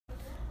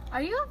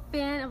Are you a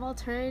fan of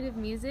alternative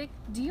music?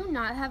 Do you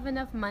not have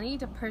enough money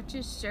to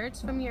purchase shirts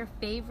from your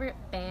favorite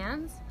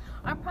bands?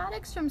 Are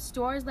products from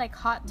stores like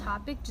Hot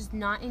Topic just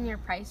not in your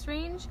price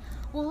range?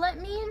 Well,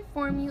 let me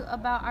inform you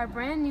about our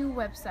brand new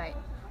website,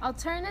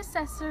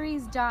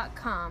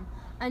 Alternaccessories.com,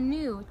 a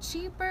new,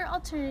 cheaper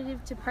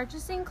alternative to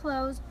purchasing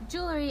clothes,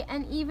 jewelry,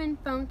 and even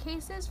phone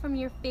cases from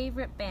your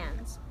favorite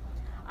bands.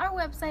 Our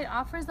website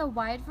offers a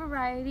wide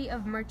variety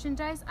of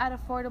merchandise at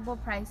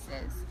affordable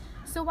prices.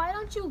 So why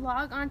don't you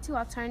log on to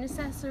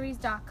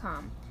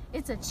Alternaccessories.com?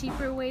 It's a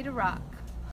cheaper way to rock.